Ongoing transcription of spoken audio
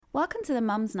Welcome to the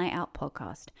Mum's Night Out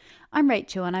podcast. I'm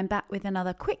Rachel and I'm back with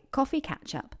another quick coffee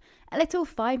catch-up, a little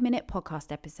 5-minute podcast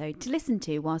episode to listen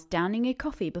to whilst downing your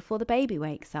coffee before the baby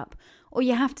wakes up, or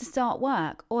you have to start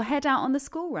work or head out on the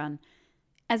school run.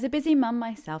 As a busy mum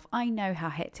myself, I know how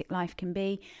hectic life can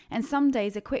be, and some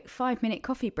days a quick 5-minute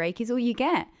coffee break is all you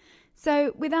get.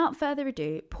 So without further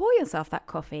ado, pour yourself that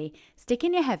coffee, stick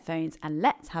in your headphones and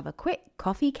let's have a quick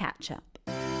coffee catch-up.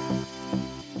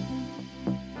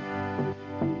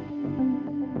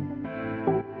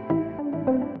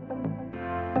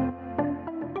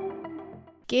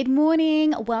 Good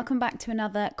morning. Welcome back to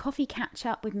another coffee catch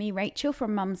up with me, Rachel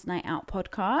from Mum's Night Out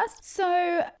podcast.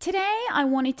 So today I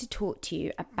wanted to talk to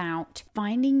you about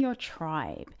finding your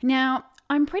tribe. Now,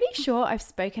 I'm pretty sure I've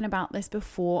spoken about this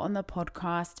before on the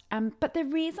podcast, but the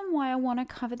reason why I want to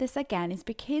cover this again is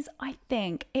because I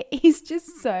think it is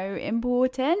just so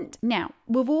important. Now,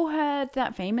 we've all heard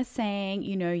that famous saying,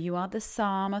 you are the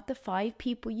sum of the 5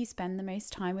 people you spend the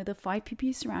most time with, or 5 people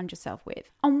you surround yourself with.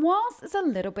 And whilst it's a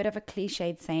little bit of a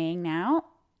cliched saying now,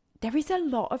 there is a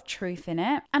lot of truth in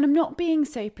it. And I'm not being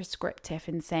so prescriptive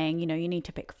in saying, you need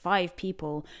to pick 5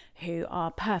 people who are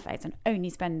perfect and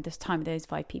only spend this time with those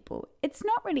 5 people. It's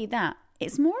not really that.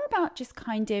 It's more about just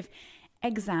kind of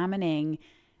examining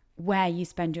where you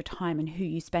spend your time and who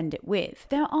you spend it with.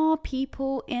 There are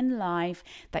people in life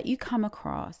that you come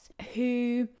across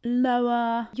who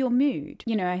lower your mood.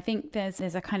 I think there's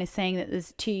a kind of saying that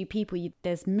there's 2 people.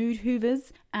 There's mood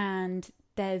hoovers and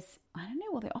there's, I don't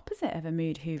know what the opposite of a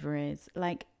mood hoover is,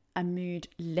 like a mood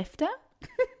lifter.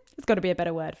 There's got to be a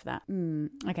better word for that.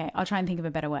 Okay, I'll try and think of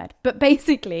a better word. But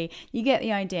basically, you get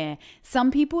the idea.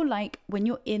 Some people, like when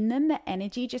you're in them, the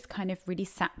energy just kind of really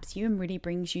saps you and really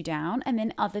brings you down. And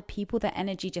then other people, the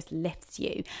energy just lifts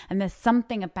you. And there's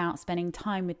something about spending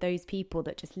time with those people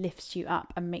that just lifts you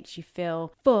up and makes you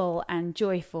feel full and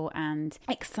joyful and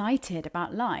excited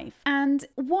about life. And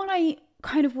what I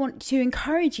kind of want to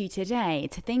encourage you today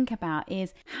to think about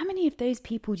is, how many of those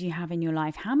people do you have in your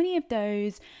life? How many of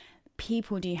those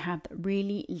people do you have that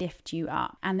really lift you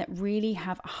up and that really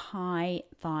have a high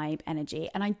vibe energy?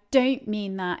 And I don't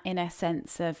mean that in a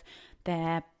sense of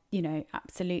they're,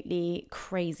 absolutely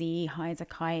crazy, high as a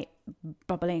kite,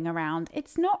 bubbling around.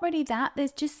 It's not really that.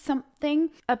 There's just something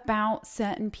about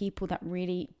certain people that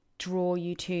really draw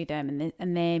you to them,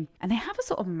 and they have a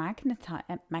sort of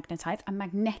magnetic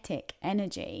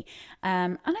energy,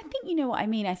 and I think you know what I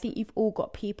mean. I think you've all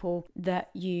got people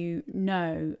that who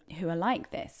are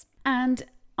like this. And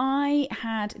I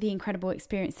had the incredible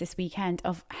experience this weekend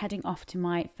of heading off to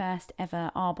my first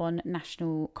ever Arbonne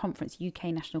National Conference, UK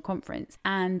National Conference.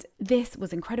 And this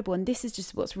was incredible. And this is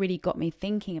just what's really got me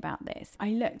thinking about this. I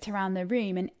looked around the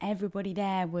room and everybody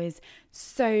there was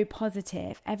so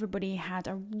positive. Everybody had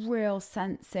a real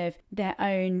sense of their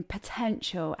own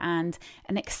potential and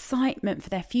an excitement for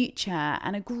their future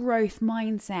and a growth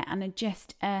mindset and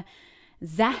just a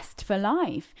zest for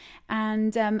life.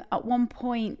 And at one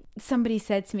point somebody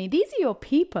said to me, "These are your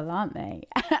people, aren't they?"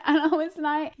 And I was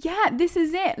like, yeah, this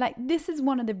is it. Like, this is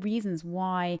one of the reasons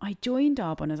why I joined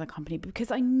Arbonne as a company, because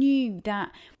I knew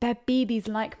that there'd be these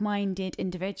like-minded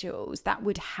individuals that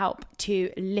would help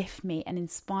to lift me and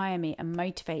inspire me and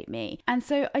motivate me. And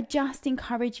so I just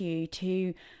encourage you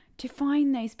to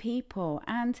find those people.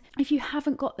 And if you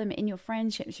haven't got them in your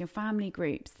friendships, your family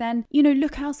groups, then,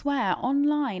 look elsewhere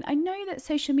online. I know that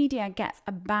social media gets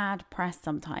a bad press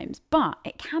sometimes, but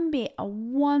it can be a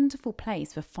wonderful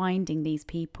place for finding these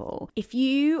people. If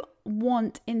you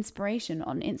want inspiration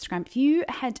on Instagram, if you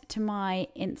head to my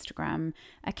Instagram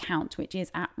account, which is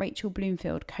at Rachel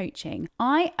Bloomfield Coaching,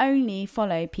 I only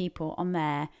follow people on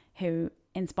there who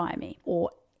inspire me or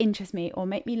interest me or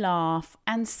make me laugh.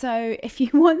 And so if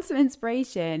you want some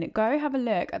inspiration, go have a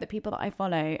look at the people that I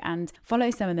follow and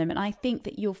follow some of them. And I think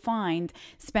that you'll find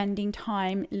spending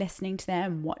time listening to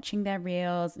them, watching their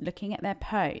reels, looking at their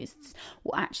posts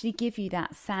will actually give you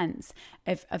that sense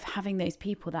of having those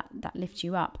people that lift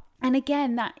you up. And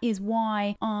again, that is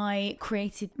why I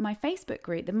created my Facebook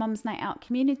group, the Mum's Night Out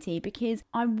community, because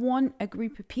I want a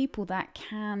group of people that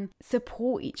can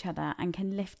support each other and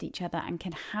can lift each other and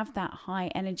can have that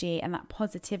high energy and that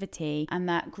positivity and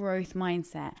that growth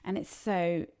mindset. And it's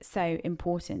so, so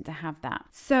important to have that.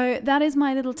 So that is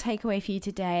my little takeaway for you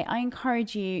today. I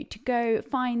encourage you to go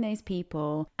find those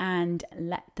people and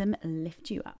let them lift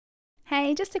you up.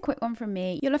 Hey, just a quick one from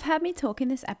me. You'll have heard me talk in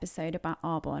this episode about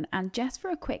Arbonne, and just for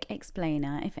a quick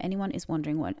explainer, if anyone is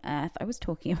wondering what on earth I was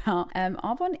talking about,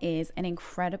 Arbonne is an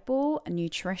incredible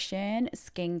nutrition,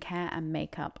 skincare and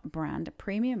makeup brand, a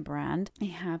premium brand. They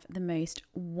have the most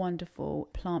wonderful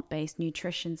plant-based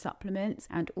nutrition supplements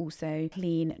and also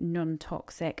clean,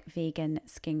 non-toxic vegan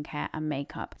skincare and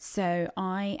makeup. So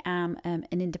I am an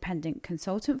independent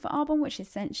consultant for Arbonne, which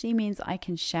essentially means I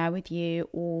can share with you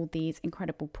all these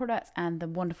incredible products and the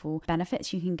wonderful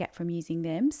benefits you can get from using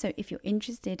them. So if you're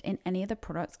interested in any of the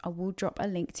products, I will drop a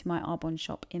link to my Arbonne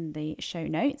shop in the show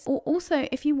notes. Or also,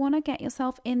 if you want to get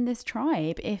yourself in this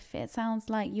tribe, if it sounds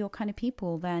like your kind of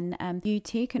people, then you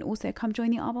too can also come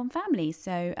join the Arbonne family.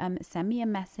 So send me a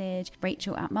message,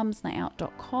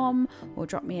 rachel@mumsnightout.com, or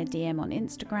drop me a DM on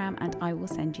Instagram and I will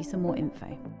send you some more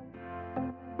info.